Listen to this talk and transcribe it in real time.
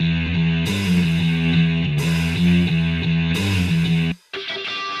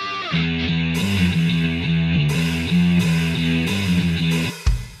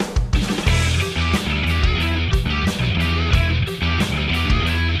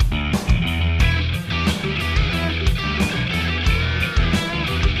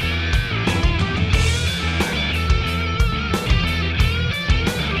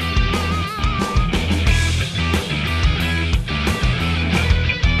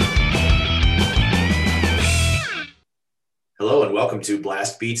welcome to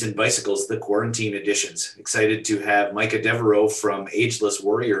Blast Beats and Bicycles, the quarantine editions. Excited to have Micah Devereaux from Ageless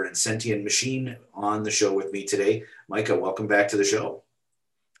Warrior and Sentient Machine on the show with me today. Micah, welcome back to the show.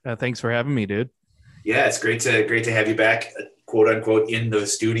 Thanks for having me, dude. Yeah, it's great to have you back, quote unquote, in the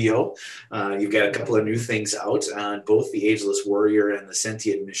studio. You've got a couple of new things out on both the Ageless Warrior and the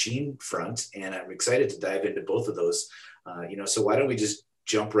Sentient Machine front, and I'm excited to dive into both of those. So why don't we just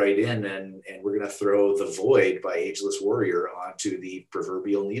jump right in and we're going to throw The Void by Ageless Warrior onto the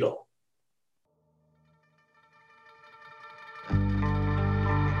proverbial needle.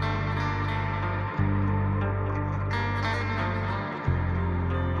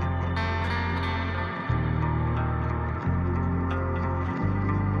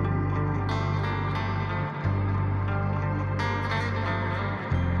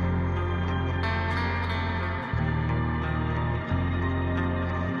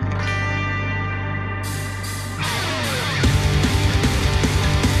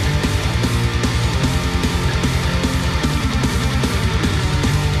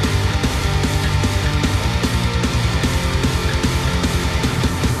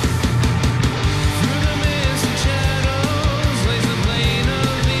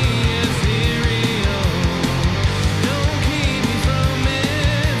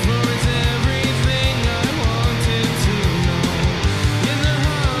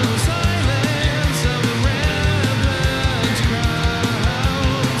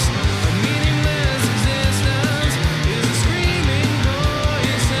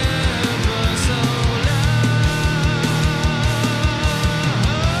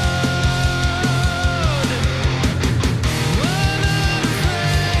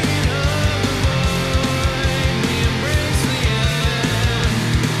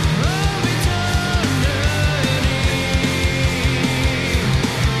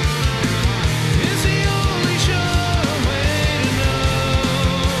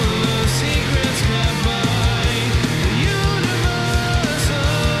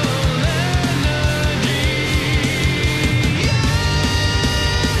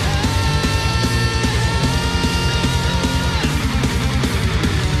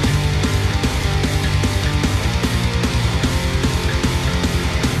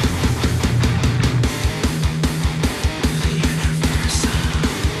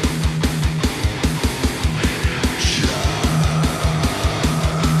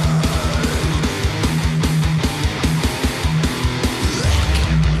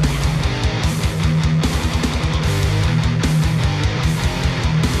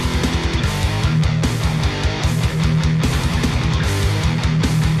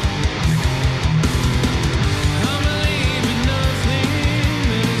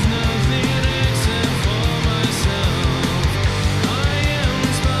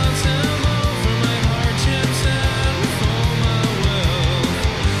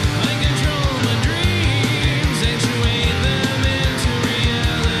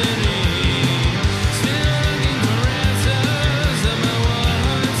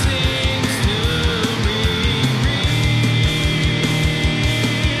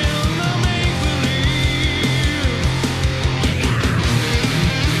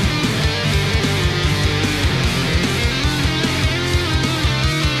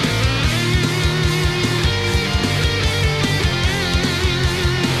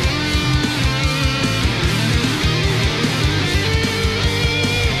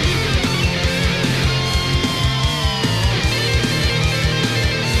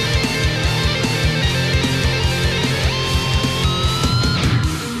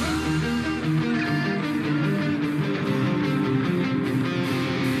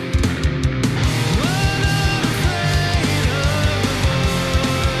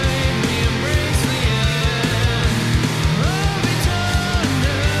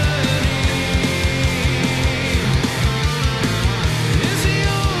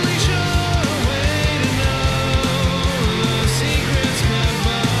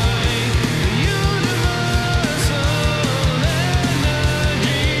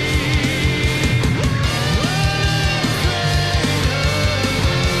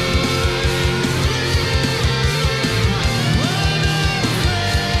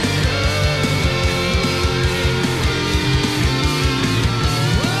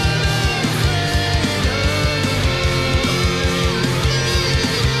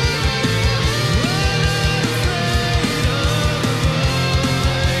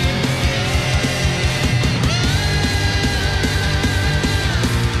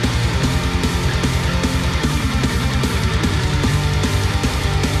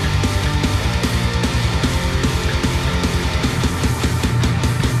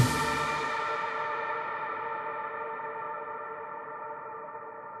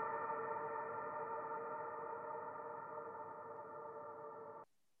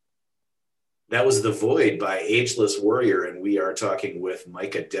 That was The Void by Ageless Warrior, and we are talking with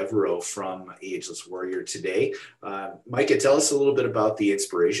Micah Devereaux from Ageless Warrior today. Micah, tell us a little bit about the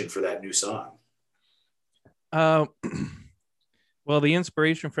inspiration for that new song. Uh, well, the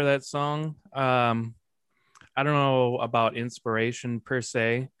inspiration for that song, I don't know about inspiration per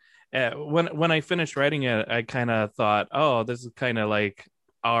se. When I finished writing it, I kind of thought, oh, this is kind of like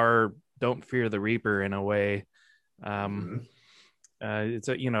our "Don't Fear the Reaper" in a way. Mhm.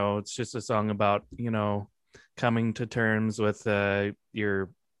 It's just a song about coming to terms with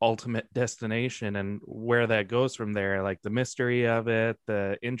your ultimate destination and where that goes from there, like the mystery of it,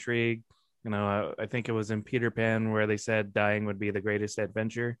 the intrigue. I think it was in Peter Pan where they said dying would be the greatest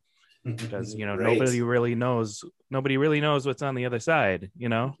adventure because Right. nobody really knows what's on the other side.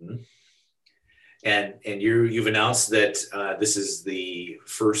 Mhm. And you've announced that this is the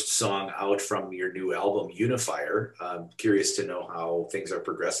first song out from your new album, Unifier. Curious to know how things are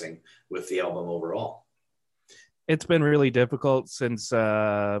progressing with the album overall. It's been really difficult since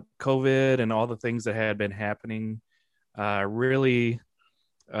COVID and all the things that had been happening really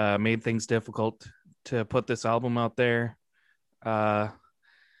made things difficult to put this album out there. Uh,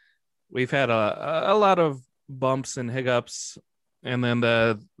 we've had a lot of bumps and hiccups, and then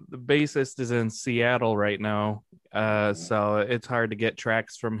the bassist is in Seattle right now, so it's hard to get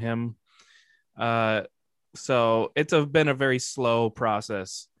tracks from him. Uh, so been a very slow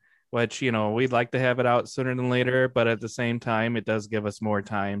process, which we'd like to have it out sooner than later, but at the same time, it does give us more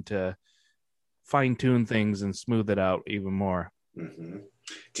time to fine tune things and smooth it out even more. Mm-hmm.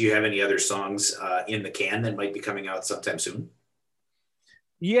 Do you have any other songs in the can that might be coming out sometime soon?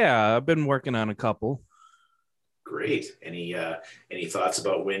 Yeah, I've been working on a couple. Great. Any thoughts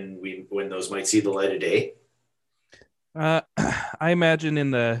about when those might see the light of day? I imagine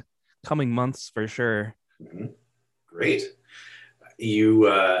in the coming months for sure. Mm-hmm. Great.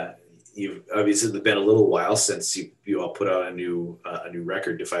 You've obviously been a little while since you all put out a new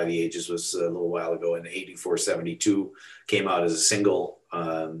record. Defy the Ages was a little while ago, and 8472 came out as a single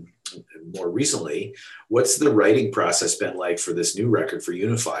more recently. What's the writing process been like for this new record for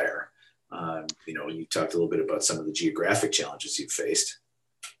Unifier? You talked a little bit about some of the geographic challenges you've faced.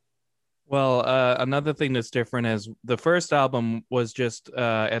 Well, another thing that's different is the first album was just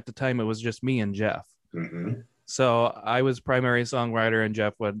at the time it was just me and Jeff. Mm-hmm. So I was primary songwriter and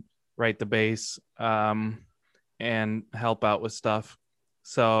Jeff would write the bass and help out with stuff.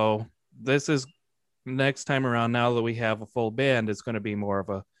 So this is next time around. Now that we have a full band, it's going to be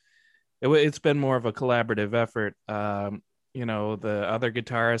it's been more of a collaborative effort. The other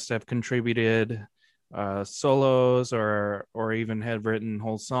guitarists have contributed solos or even have written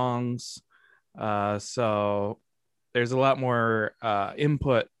whole songs. So there's a lot more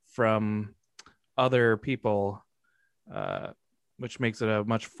input from other people, which makes it a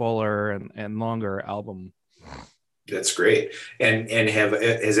much fuller and longer album. That's great. And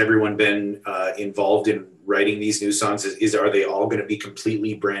has everyone been involved in writing these new songs? Are they all going to be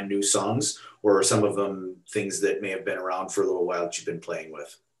completely brand new songs, or are some of them things that may have been around for a little while that you've been playing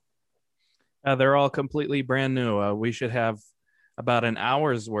with? They're all completely brand new. We should have about an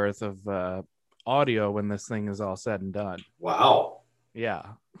hour's worth of audio when this thing is all said and done. Wow.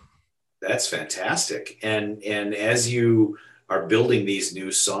 Yeah. That's fantastic. And as you are building these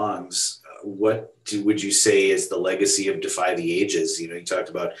new songs, would you say is the legacy of Defy the Ages? You talked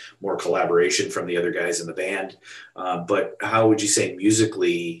about more collaboration from the other guys in the band, but how would you say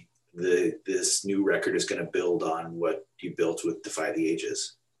musically this new record is going to build on what you built with Defy the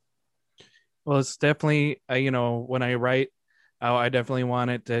Ages? Well, it's definitely, when I write, I definitely want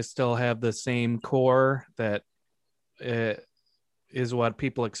it to still have the same core that is what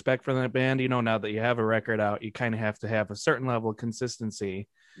people expect from that band. Now that you have a record out, you kind of have to have a certain level of consistency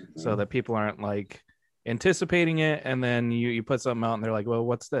so that people aren't like anticipating it. And then you put something out and they're like, well,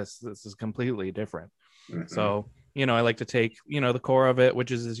 what's this? This is completely different. Mm-hmm. So, I like to take, the core of it, which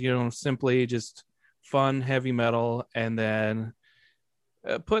is, simply just fun, heavy metal, and then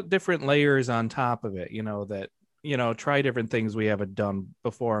put different layers on top of it, that, try different things we haven't done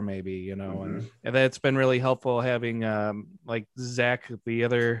before, maybe, Mm-hmm. and that's been really helpful having like Zach,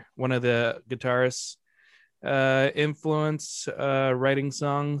 one of the guitarists, influence writing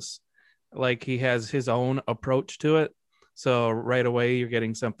songs. Like he has his own approach to it. So right away you're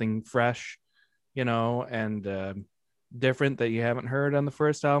getting something fresh, and different that you haven't heard on the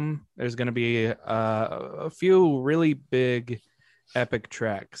first album. There's going to be a few really big epic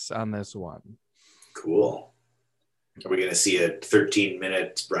tracks on this one. Cool. Are we going to see a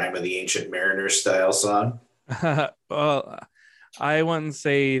 13-minute Rime of the Ancient Mariner style song? Well, I wouldn't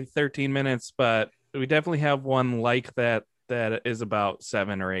say 13 minutes, but we definitely have one like that is about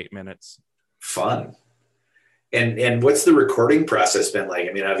 7 or 8 minutes. Fun. And what's the recording process been like?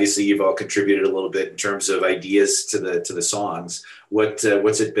 I mean, obviously you've all contributed a little bit in terms of ideas to the songs. What's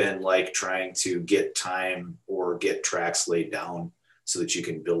it been like trying to get time or get tracks laid down so that you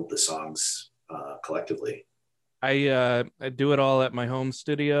can build the songs collectively? I do it all at my home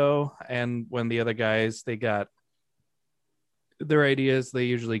studio, and when the other guys they got their ideas, they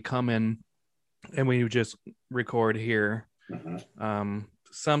usually come in and we just record here.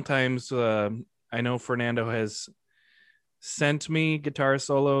 Sometimes I know Fernando has sent me guitar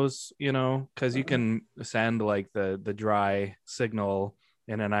solos, because you can send like the dry signal,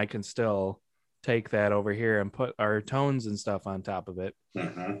 and then I can still take that over here and put our tones and stuff on top of it.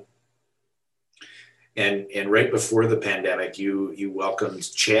 And right before the pandemic, you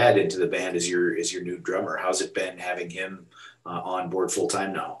welcomed Chad into the band as your new drummer. How's it been having him on board full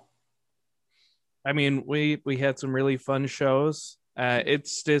time now? I mean, we had some really fun shows.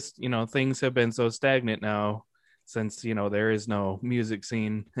 It's just things have been so stagnant now since there is no music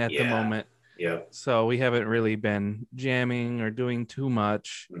scene at the moment. Yeah. So we haven't really been jamming or doing too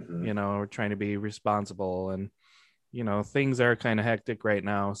much. We're trying to be responsible, and things are kind of hectic right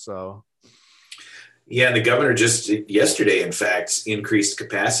now. So. Yeah, and the governor just yesterday, in fact, increased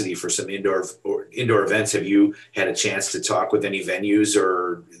capacity for some indoor events. Have you had a chance to talk with any venues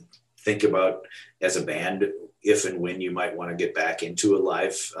or think about as a band if and when you might want to get back into a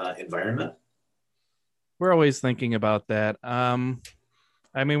live environment? We're always thinking about that. I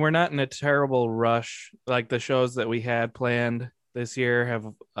mean, we're not in a terrible rush. Like the shows that we had planned this year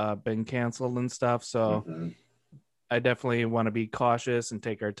have been canceled and stuff. So I definitely want to be cautious and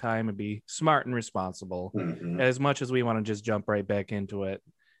take our time and be smart and responsible. As much as we want to just jump right back into it,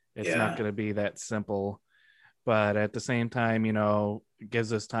 it's not going to be that simple. But at the same time, it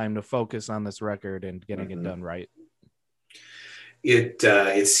gives us time to focus on this record and getting it done right.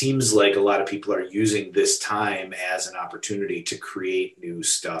 It seems like a lot of people are using this time as an opportunity to create new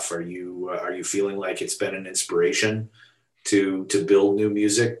stuff. Are you feeling like it's been an inspiration to build new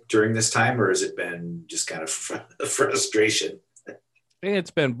music during this time, or has it been just kind of frustration?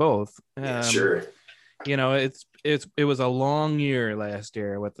 It's been both. Sure. It was a long year last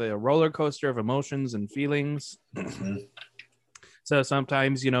year with a roller coaster of emotions and feelings. So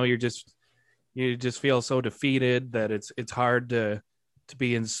sometimes you just feel so defeated that it's hard to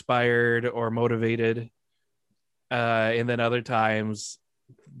be inspired or motivated, and then other times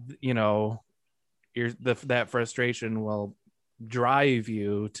that frustration will drive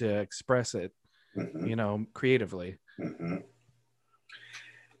you to express it creatively.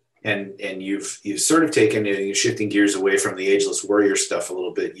 And you've sort of taken it, shifting gears away from the Ageless Warrior stuff a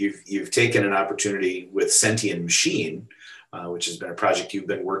little bit. You've taken an opportunity with Sentient Machine, which has been a project you've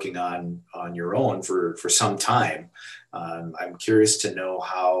been working on your own for some time. I'm curious to know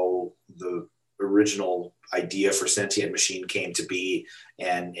how the original idea for Sentient Machine came to be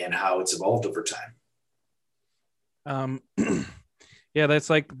and how it's evolved over time. Yeah, that's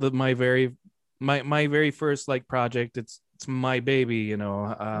like my very first like project. It's my baby, and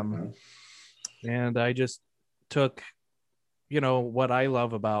I just took what I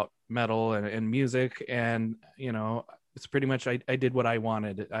love about metal and music, and it's pretty much I did what I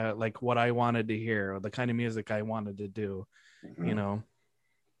wanted, like what I wanted to hear, or the kind of music I wanted to do.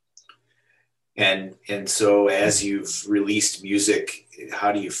 And so as you've released music,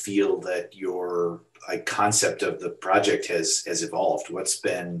 how do you feel that your concept of the project has evolved? What's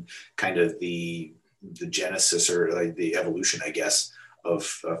been kind of the genesis or like the evolution, I guess,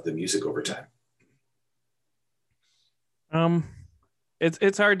 of the music over time?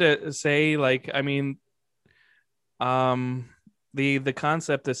 It's hard to say. Like, I mean, the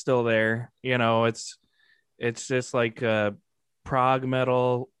concept is still there. It's just like prog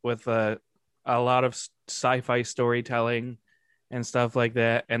metal with a lot of sci-fi storytelling and stuff like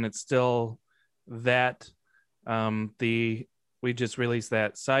that, and it's still that. We just released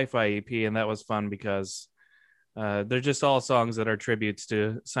that sci-fi EP, and that was fun because they're just all songs that are tributes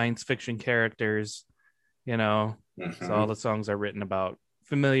to science fiction characters. So all the songs are written about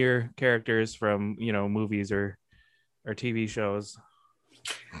familiar characters from movies or TV shows.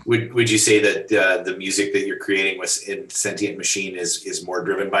 Would you say that the music that you're creating with in Sentient Machine is more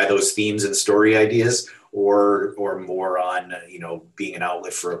driven by those themes and story ideas, or more on being an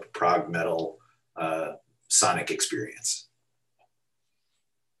outlet for a prog metal sonic experience?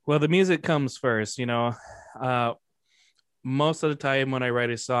 Well, the music comes first. Most of the time when I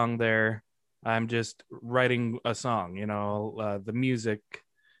write a song, I'm just writing a song. The music,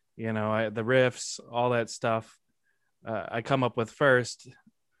 the riffs, all that stuff. I come up with first.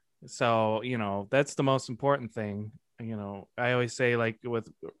 So, that's the most important thing. I always say, like,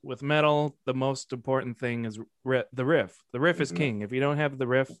 with metal, the most important thing is the riff. The riff is king. If you don't have the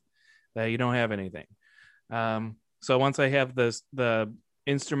riff, you don't have anything. So once I have the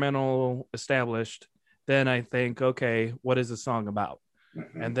instrumental established, then I think, okay, what is the song about?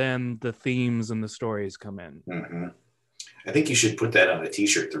 And then the themes and the stories come in. I think you should put that on a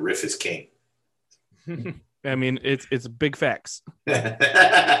t-shirt. The riff is king. I mean, it's big facts.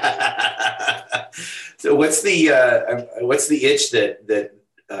 So what's the itch that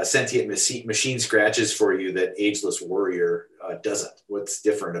Sentient Machine scratches for you that Ageless Warrior doesn't? What's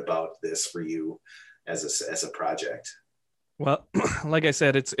different about this for you as a project? Well, like I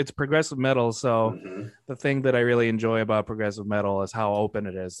said, it's progressive metal. So the thing that I really enjoy about progressive metal is how open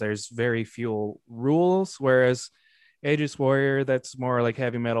it is. There's very few rules, whereas Ageless Warrior, that's more like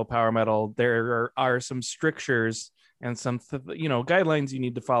heavy metal, power metal. There are some strictures and some guidelines you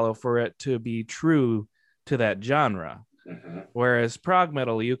need to follow for it to be true to that genre. Whereas prog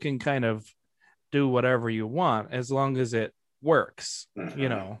metal, you can kind of do whatever you want as long as it works.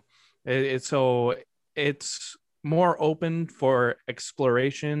 It's more open for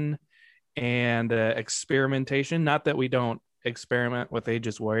exploration and experimentation. Not that we don't experiment with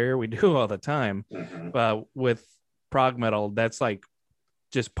Ageless Warrior, we do all the time, but with prog metal, that's like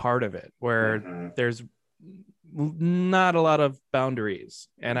just part of it, where there's not a lot of boundaries,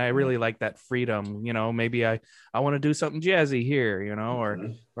 and I really like that freedom. Maybe I want to do something jazzy here,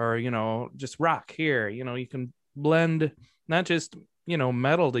 or just rock here. You can blend not just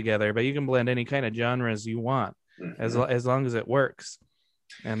metal together, but you can blend any kind of genres you want, as long as it works.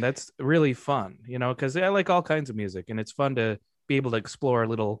 And that's really fun, because I like all kinds of music, and it's fun to be able to explore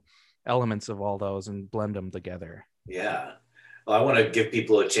little elements of all those and blend them together. Yeah. Well, I want to give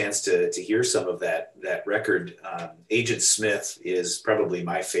people a chance to hear some of that record. Agent Smith is probably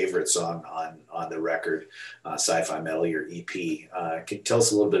my favorite song on the record, Sci-Fi Metal, your EP. Can you tell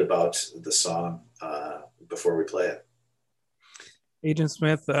us a little bit about the song before we play it? Agent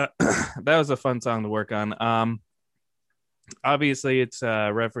Smith, that was a fun song to work on. Obviously, it's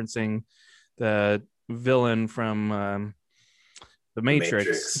referencing the villain from The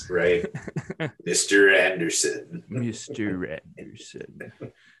Matrix, right? Mr. Anderson. Mr. Anderson.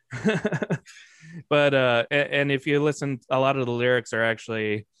 But and if you listen, a lot of the lyrics are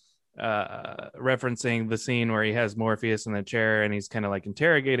actually referencing the scene where he has Morpheus in the chair and he's kind of like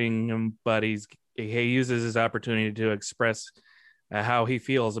interrogating him, but he uses his opportunity to express how he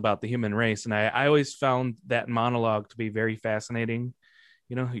feels about the human race. And I always found that monologue to be very fascinating.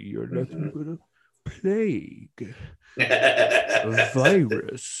 You're nothing but a plague. A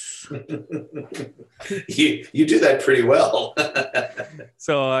virus. You do that pretty well.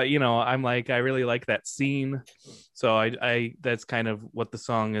 So I'm like, I really like that scene. So I that's kind of what the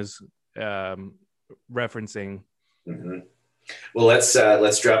song is referencing. Well, let's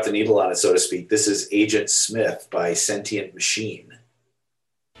drop the needle on it, so to speak. This is Agent Smith by Sentient Machine.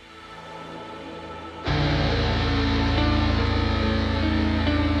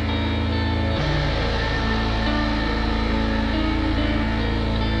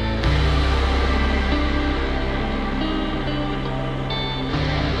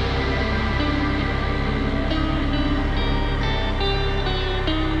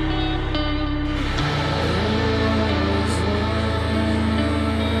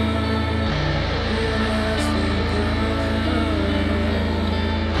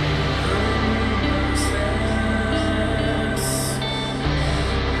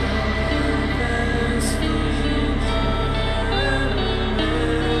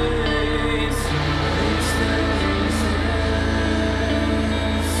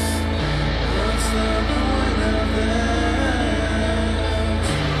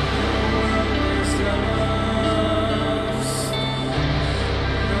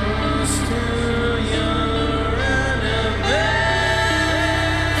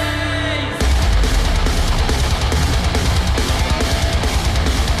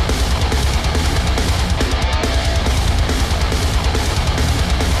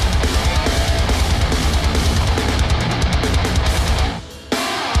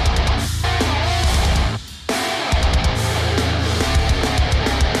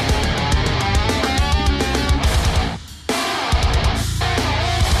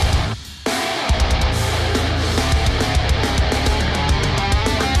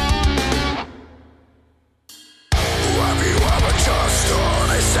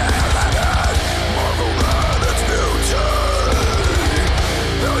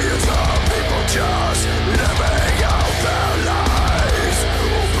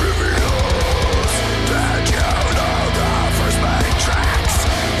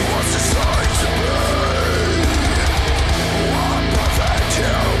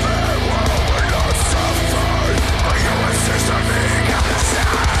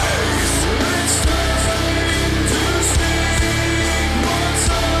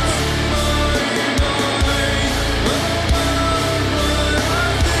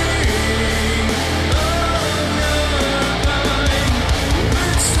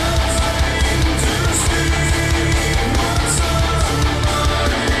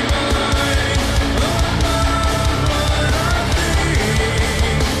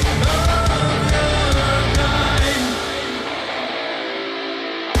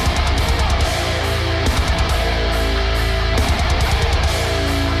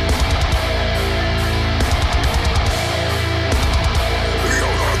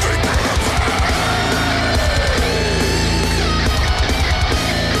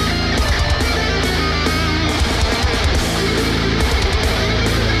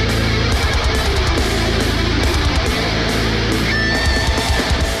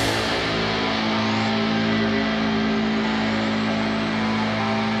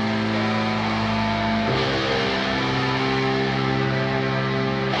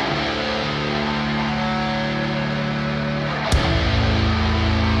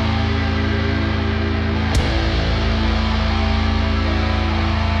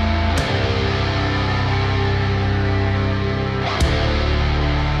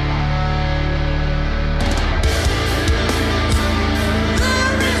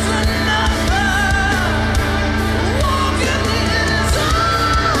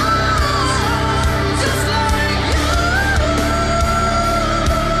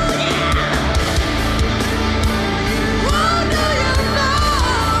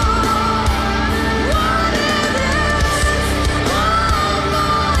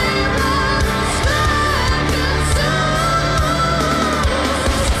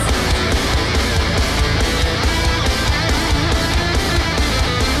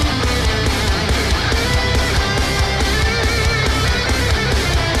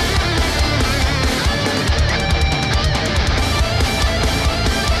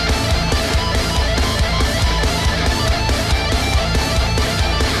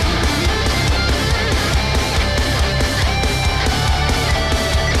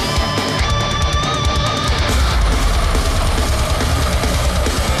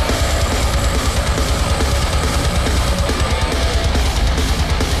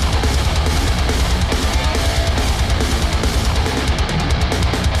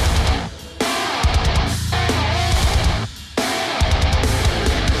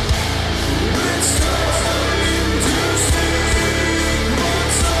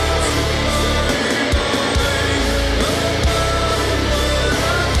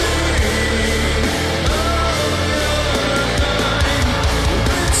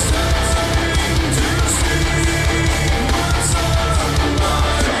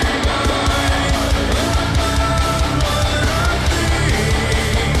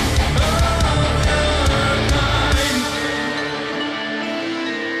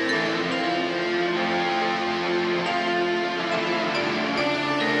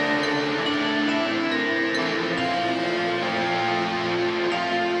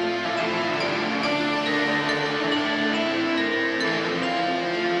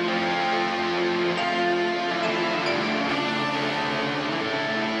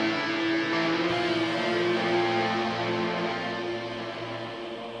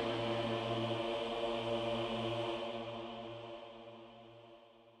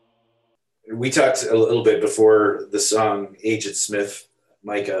 We talked a little bit before the song Agent Smith,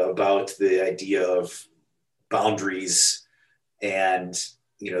 Micah, about the idea of boundaries and,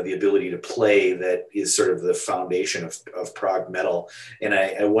 you know, the ability to play that is sort of the foundation of prog metal. And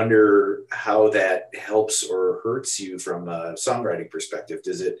I wonder how that helps or hurts you from a songwriting perspective.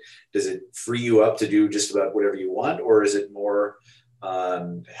 Does it free you up to do just about whatever you want, or is it more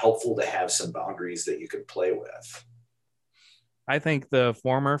helpful to have some boundaries that you can play with? I think the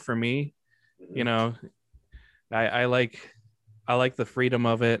former for me. Mm-hmm. You know, I like the freedom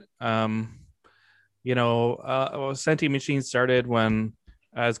of it. You know, Sentient Machine started when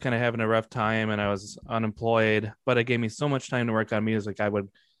I was kind of having a rough time and I was unemployed, but it gave me so much time to work on music. I would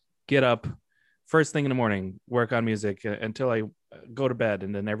get up first thing in the morning, work on music until I go to bed,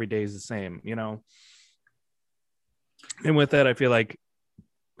 and then every day is the same, you know. And with that, I feel like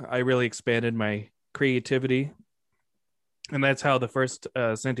I really expanded my creativity, and that's how the first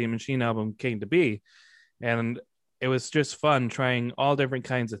Sentient Machine album came to be. And it was just fun trying all different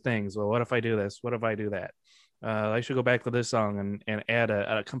kinds of things. Well, what if I do this? What if I do that? I should go back to this song and add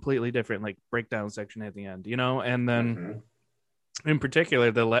a completely different like breakdown section at the end, you know? And then in particular,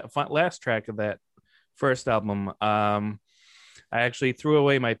 the last track of that first album, I actually threw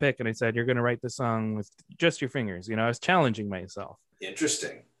away my pick and I said, you're going to write this song with just your fingers. You know, I was challenging myself.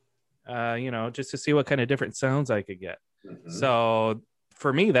 Interesting. You know, just to see what kind of different sounds I could get. So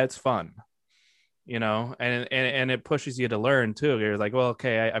for me, that's fun. You know, and it pushes you to learn too. You're like, well,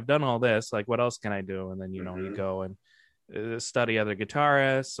 okay, I've done all this. Like, what else can I do? And then, you know, you go and study other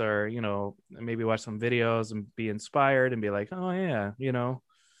guitarists, or, you know, maybe watch some videos and be inspired and be like, oh yeah, you know.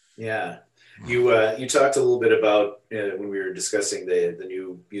 Yeah. You talked a little bit about when we were discussing the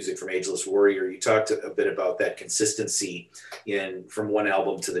new music from Ageless Warrior, you talked a bit about that consistency in from one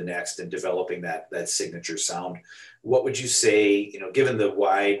album to the next and developing that signature sound. What would you say, you know, given the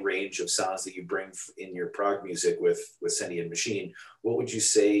wide range of sounds that you bring in your prog music with Sentient Machine, what would you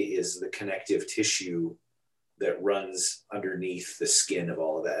say is the connective tissue that runs underneath the skin of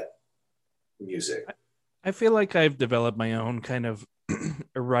all of that music? I feel like I've developed my own kind of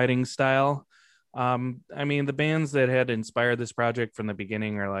writing style. I mean, the bands that had inspired this project from the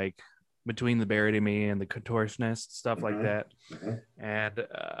beginning are like Between the Buried and Me and the Contortionists, stuff like that. And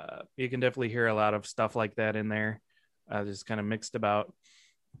you can definitely hear a lot of stuff like that in there, just kind of mixed about.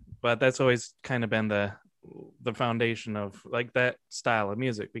 But that's always kind of been the foundation of like that style of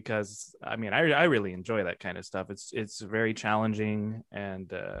music, because I mean, I really enjoy that kind of stuff. It's very challenging and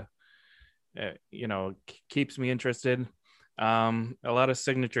you know, keeps me interested. A lot of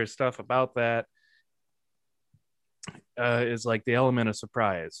signature stuff about that is like the element of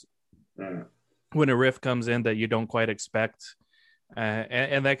surprise when a riff comes in that you don't quite expect,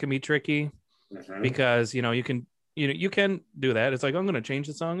 and that can be tricky because, you know, you can do that. It's like, I'm going to change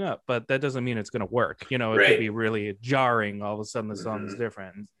the song up, but that doesn't mean it's going to work. You know, it could be really jarring. All of a sudden the song's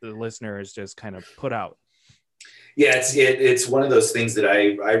different. The listener is just kind of put out. Yeah, it's one of those things that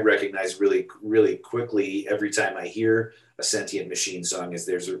I recognize really, really quickly every time I hear a Sentient Machine song, is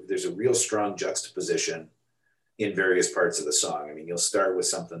there's a real strong juxtaposition in various parts of the song. I mean, you'll start with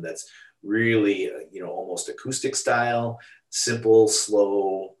something that's really, you know, almost acoustic style, simple,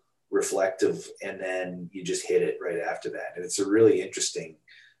 slow, reflective, and then you just hit it right after that. And it's a really interesting,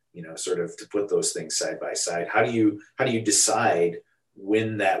 you know, sort of to put those things side by side. How do you decide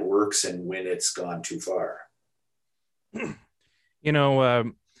when that works and when it's gone too far? You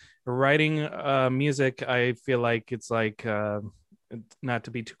know, writing music, I feel like it's like, not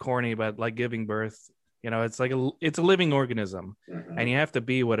to be too corny, but like giving birth. You know, it's like it's a living organism, and you have to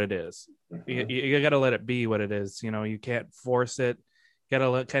be what it is. You got to let it be what it is. You know, you can't force it. You got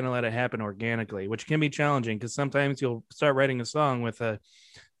to kind of let it happen organically, which can be challenging because sometimes you'll start writing a song with a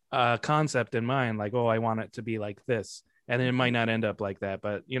concept in mind, like, oh, I want it to be like this, and it might not end up like that.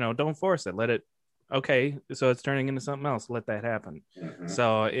 But, you know, don't force it. Let it. Okay, so it's turning into something else. Let that happen.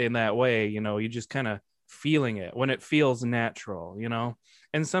 So in that way, you know, you just kind of feeling it when it feels natural, you know.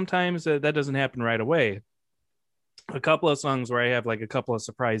 And sometimes that doesn't happen right away. A couple of songs where I have like a couple of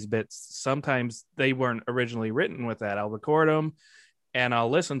surprise bits, sometimes they weren't originally written with that. I'll record them and I'll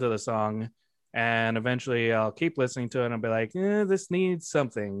listen to the song, and eventually I'll keep listening to it and I'll be like, this needs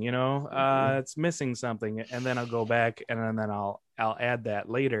something, you know, it's missing something. And then I'll go back and then I'll add that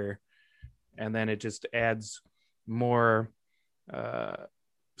later. And then it just adds more,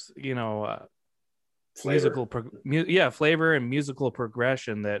 you know, Flavor. flavor and musical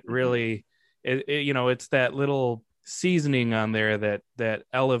progression that really, you know, it's that little seasoning on there that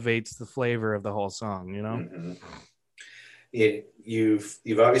elevates the flavor of the whole song, you know.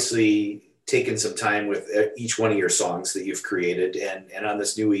 You've obviously taken some time with each one of your songs that you've created, and on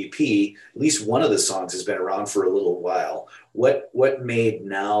this new EP, at least one of the songs has been around for a little while. What made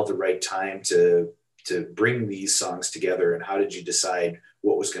now the right time to bring these songs together, and how did you decide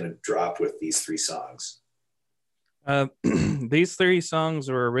what was going to drop with these three songs? These three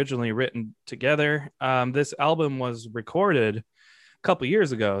songs were originally written together. This album was recorded a couple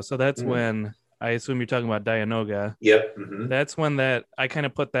years ago, so that's when, I assume you're talking about Dianoga. Yep. That's when that I kind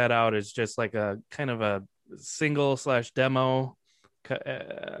of put that out as just like a kind of a single / demo,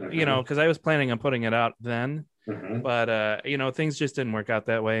 you know, because I was planning on putting it out then, but you know, things just didn't work out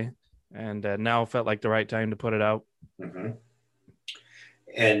that way, and now felt like the right time to put it out.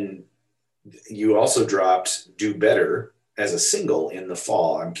 And you also dropped Do Better as a single in the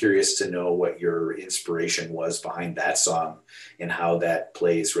fall. I'm curious to know what your inspiration was behind that song and how that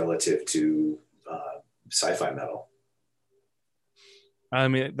plays relative to sci-fi metal. I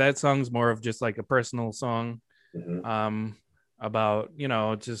mean, that song's more of just like a personal song about, you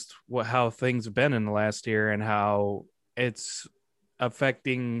know, just how things have been in the last year and how it's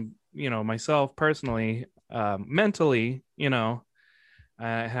affecting, you know, myself personally, mentally, you know,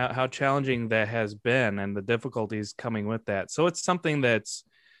 how challenging that has been and the difficulties coming with that. So it's something that's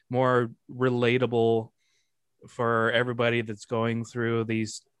more relatable for everybody that's going through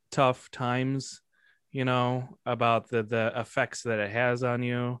these tough times, you know, about the effects that it has on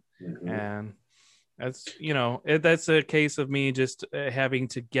you. And that's, you know, that's a case of me just having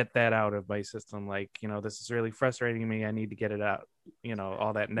to get that out of my system. Like, you know, this is really frustrating me. I need to get it out, you know,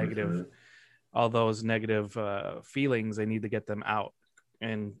 all that negative, all those negative feelings, I need to get them out.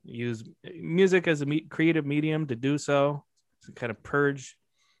 And use music as a creative medium to do so, to kind of purge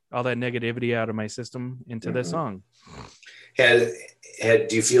all that negativity out of my system into this song. Do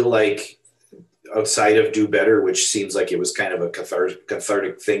you feel like outside of Do Better, which seems like it was kind of a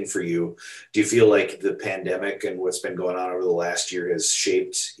cathartic thing for you, do you feel like the pandemic and what's been going on over the last year has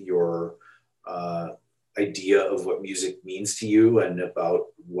shaped your idea of what music means to you and about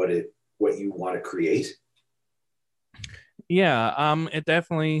what you want to create? Yeah, it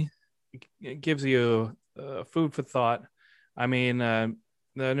definitely gives you food for thought. I mean, an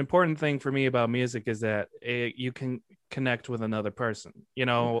important thing for me about music is that you can connect with another person. You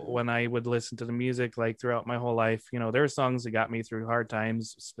know, when I would listen to the music, like throughout my whole life, you know, there are songs that got me through hard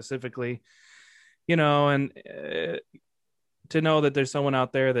times specifically, you know, and to know that there's someone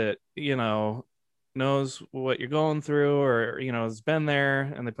out there that, you know, knows what you're going through, or, you know, has been there,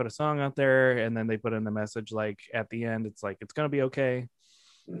 and they put a song out there and then they put in the message, like at the end, it's like, it's going to be okay.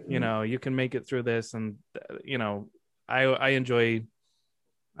 You know, you can make it through this. And, you know, I enjoy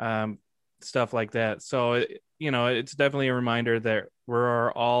stuff like that. So, you know, it's definitely a reminder that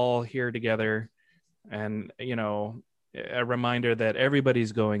we're all here together, and, you know, a reminder that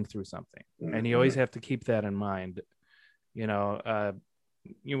everybody's going through something. And you always have to keep that in mind, you know,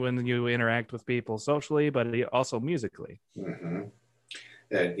 when you interact with people socially, but also musically.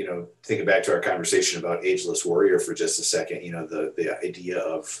 And, you know, thinking back to our conversation about Ageless Warrior for just a second, you know, the idea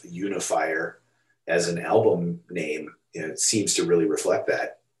of Unifier as an album name, you know, it seems to really reflect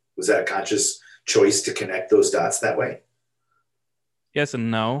that. Was that a conscious choice to connect those dots that way? Yes and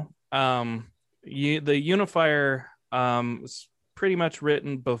no. The Unifier was pretty much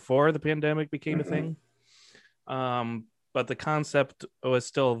written before the pandemic became a thing. But the concept was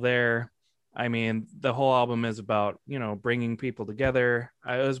still there. I mean, the whole album is about, you know, bringing people together.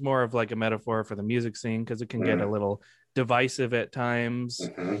 It was more of like a metaphor for the music scene, because it can get a little divisive at times,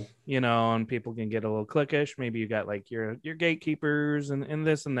 you know, and people can get a little cliquish. Maybe you got like your gatekeepers and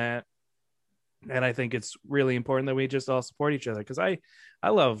this and that. And I think it's really important that we just all support each other, because I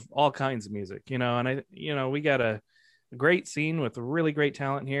love all kinds of music, you know, and you know, we got a great scene with really great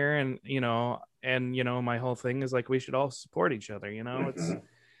talent here, and you know, my whole thing is like, we should all support each other, you know. It's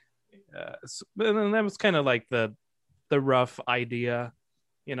and that was kind of like the rough idea,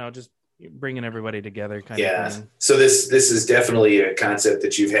 you know, just bringing everybody together kind of thing. So this is definitely a concept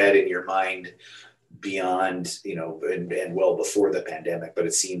that you've had in your mind beyond, you know, and well before the pandemic, but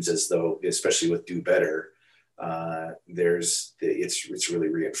it seems as though, especially with Do Better, it's really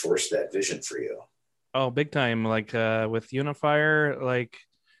reinforced that vision for you. Oh, big time. Like with Unifier, like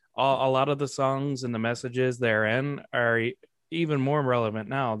a lot of the songs and the messages therein are even more relevant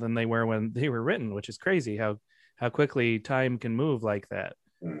now than they were when they were written, which is crazy how quickly time can move like that.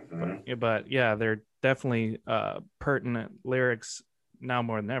 But yeah, they're definitely pertinent lyrics now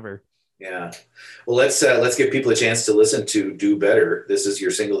more than ever. Yeah. Well, let's give people a chance to listen to Do Better. This is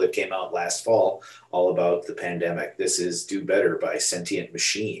your single that came out last fall, all about the pandemic. This is Do Better by Sentient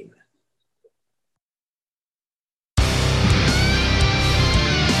Machine.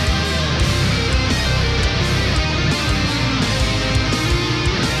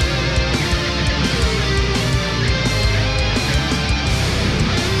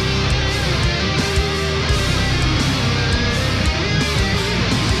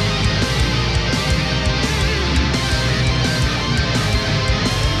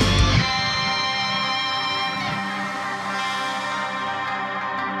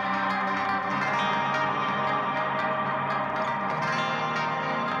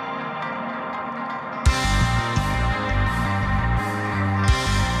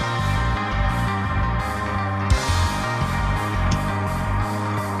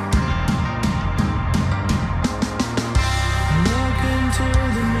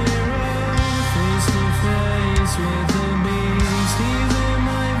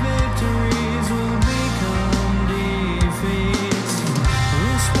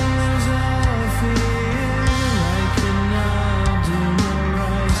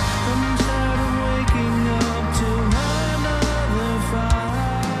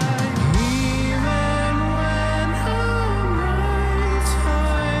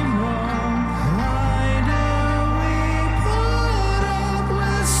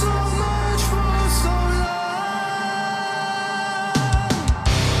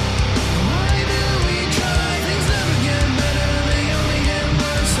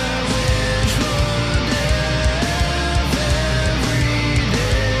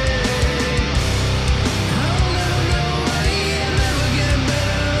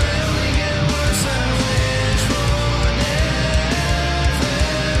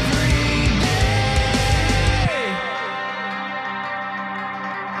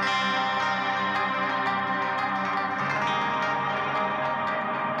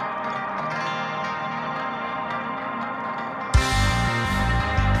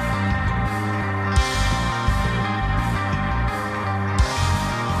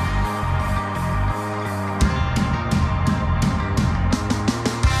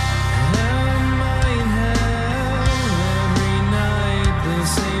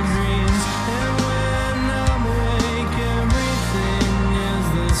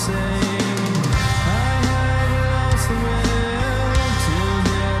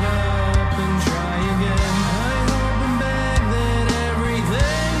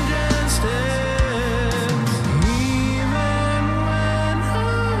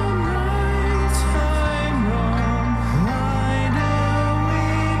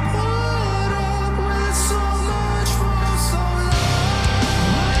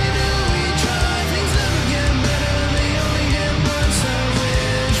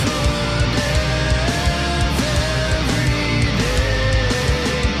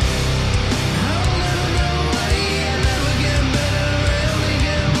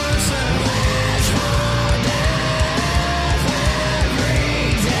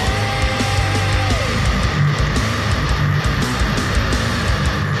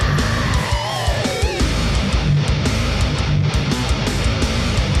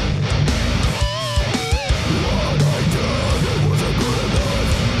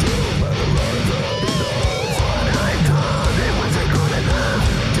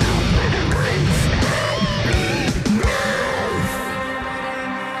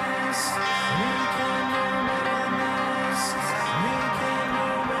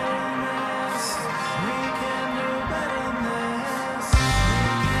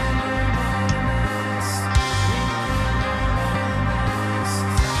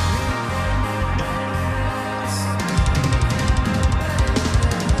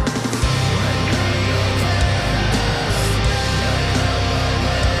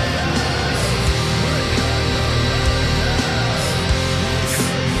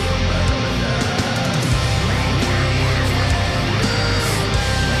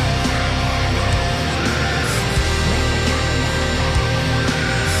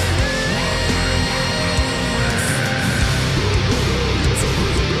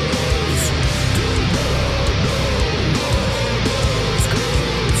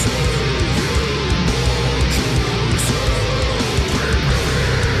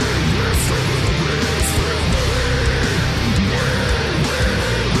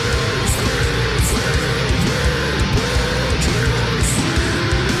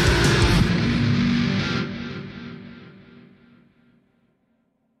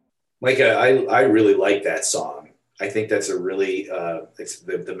 Mike, I really like that song. I think that's a really it's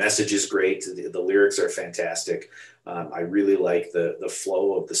the message is great. The lyrics are fantastic. I really like the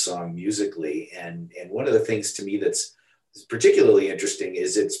flow of the song musically, and one of the things to me that's particularly interesting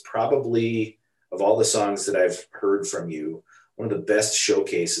is it's probably of all the songs that I've heard from you, one of the best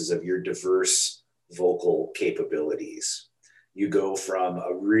showcases of your diverse vocal capabilities. You go from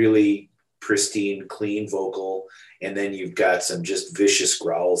a really pristine, clean vocal, and then you've got some just vicious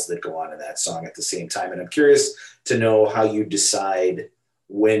growls that go on in that song at the same time. And I'm curious to know how you decide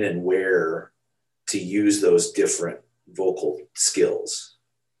when and where to use those different vocal skills.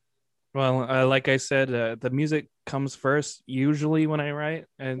 Well, like I said, the music comes first usually when I write,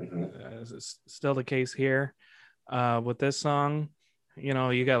 and it's still the case here. With this song,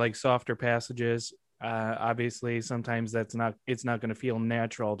 you got like softer passages. Obviously, sometimes it's not going to feel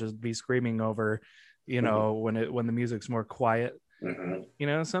natural. Just be screaming over, when the music's more quiet.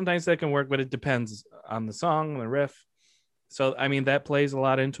 Sometimes that can work, but it depends on the song, the riff. So, I mean, that plays a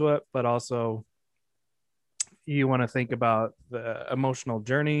lot into it, but also you want to think about the emotional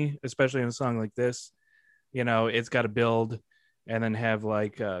journey, especially in a song like this. It's got to build and then have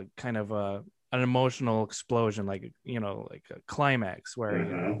like a kind of an emotional explosion, like a climax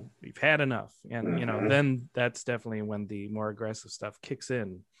where you've had enough, and then that's definitely when the more aggressive stuff kicks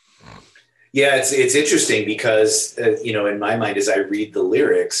in. Yeah, it's interesting because in my mind, as I read the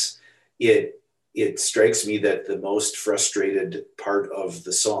lyrics, it strikes me that the most frustrated part of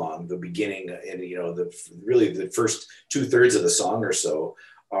the song, the beginning, and the first 2/3 of the song or so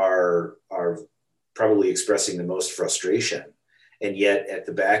are probably expressing the most frustration. And yet at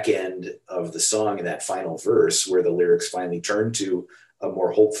the back end of the song, in that final verse where the lyrics finally turn to a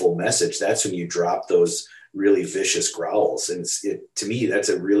more hopeful message, that's when you drop those really vicious growls. And to me, that's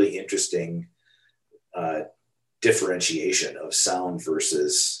a really interesting differentiation of sound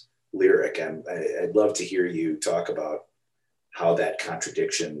versus lyric. I'd love to hear you talk about how that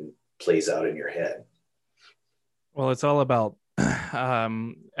contradiction plays out in your head. Well, it's all about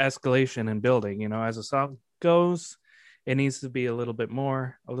escalation and building. As a song goes, it needs to be a little bit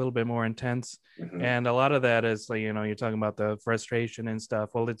more intense. And a lot of that is like, you're talking about the frustration and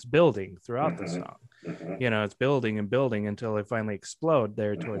stuff. Well, it's building throughout the song. It's building and building until it finally explode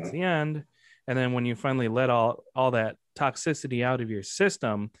there towards the end. And then when you finally let all that toxicity out of your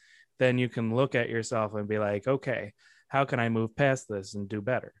system, then you can look at yourself and be like, okay, how can I move past this and do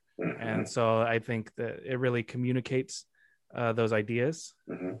better? And so I think that it really communicates those ideas.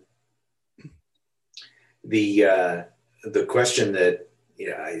 The question that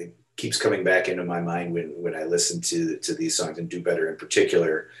keeps coming back into my mind when I listen to these songs, and Do Better in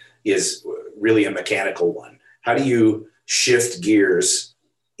particular, is really a mechanical one. How do you shift gears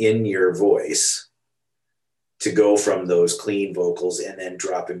in your voice to go from those clean vocals and then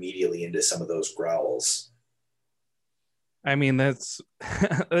drop immediately into some of those growls? I mean, that's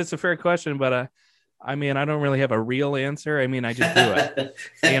a fair question, but I mean, I don't really have a real answer. I mean, I just do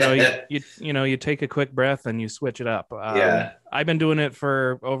it. You take a quick breath and you switch it up. I've been doing it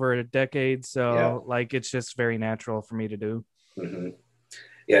for over a decade, so like it's just very natural for me to do.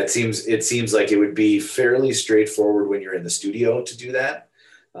 Yeah, it seems like it would be fairly straightforward when you're in the studio to do that,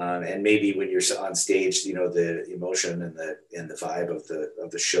 and maybe when you're on stage, the emotion and the vibe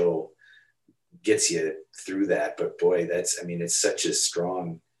of the show gets you through that. But boy, it's such a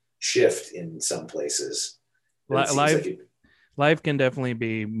strong shift in some places. Live can definitely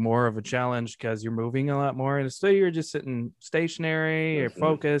be more of a challenge because you're moving a lot more, and so you're just sitting stationary or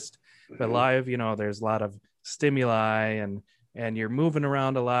focused. But live, there's a lot of stimuli and you're moving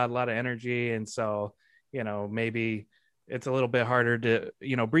around a lot of energy, and so maybe it's a little bit harder to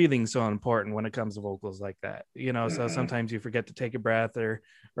breathing's so important when it comes to vocals like that. So sometimes you forget to take a breath or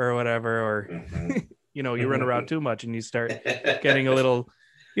whatever, or you run around too much and you start getting a little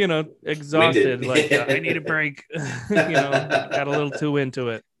exhausted. Like I need a break. Got a little too into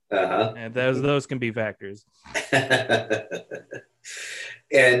it. And those can be factors.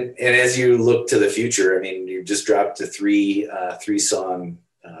 And as you look to the future, I mean, you just dropped a three song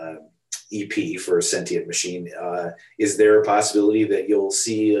EP for Sentient Machine. Is there a possibility that you'll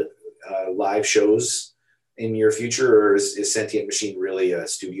see live shows in your future, or is Sentient Machine really a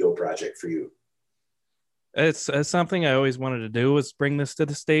studio project for you? It's something I always wanted to do, was bring this to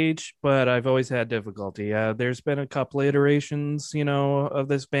the stage, but I've always had difficulty. There's been a couple iterations, of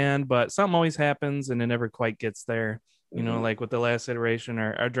this band, but something always happens and it never quite gets there. Like with the last iteration,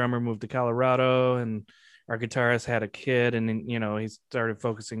 our drummer moved to Colorado and our guitarist had a kid, and he started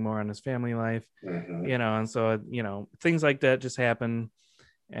focusing more on his family life, and so things like that just happen,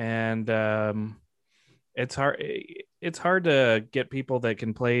 and it's hard to get people that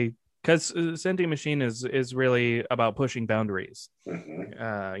can play because Sentient Machine is really about pushing boundaries.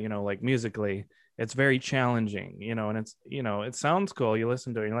 Mm-hmm. You know, like musically, it's very challenging. You know, and it's, you know, it sounds cool. You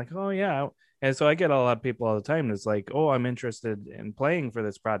listen to it, you're like, oh yeah. And so I get a lot of people all the time that's like, oh, I'm interested in playing for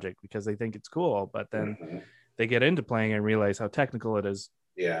this project because they think it's cool, but then Mm-hmm. they get into playing and realize how technical it is,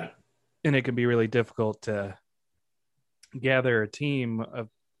 Yeah. and it can be really difficult to gather a team of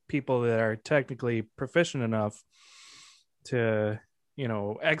people that are technically proficient enough to, you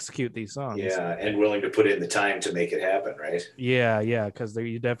know, execute these songs. Yeah. And willing to put in the time to make it happen, right? Yeah, because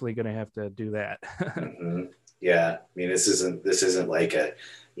you're definitely going to have to do that. Mm-hmm. Yeah. I mean, this isn't like a,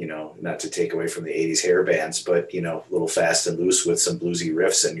 you know, not to take away from the 80s hair bands, but, you know, a little fast and loose with some bluesy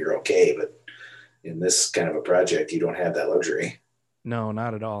riffs and you're okay. But in this kind of a project, you don't have that luxury. No,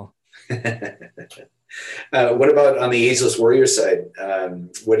 not at all. What about on the Ageless Warrior side?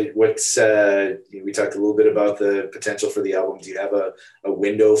 What's we talked a little bit about the potential for the album. Do you have a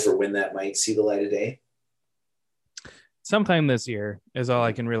window for when that might see the light of day? Sometime this year is all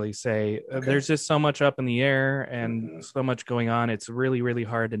I can really say. Okay. There's just so much up in the air and Mm-hmm. so much going on. It's really, really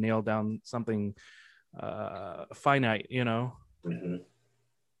hard to nail down something finite, you know? Mm-hmm.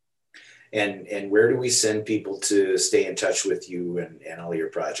 And where do we send people to stay in touch with you and all your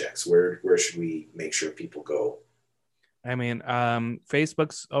projects? Where should we make sure people go? I mean,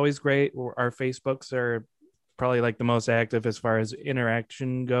 Facebook's always great. Our Facebooks are probably like the most active as far as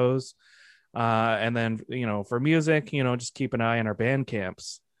interaction goes. And then, you know, for music, you know, just keep an eye on our band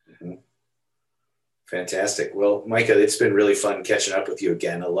camps. Mm-hmm. Fantastic. Well, Micah, it's been really fun catching up with you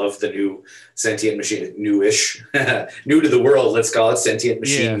again. I love the new Sentient Machine, newish, new to the world, let's call it, Sentient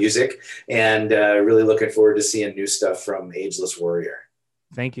Machine music. And really looking forward to seeing new stuff from Ageless Warrior.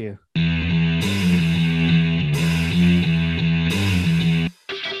 Thank you.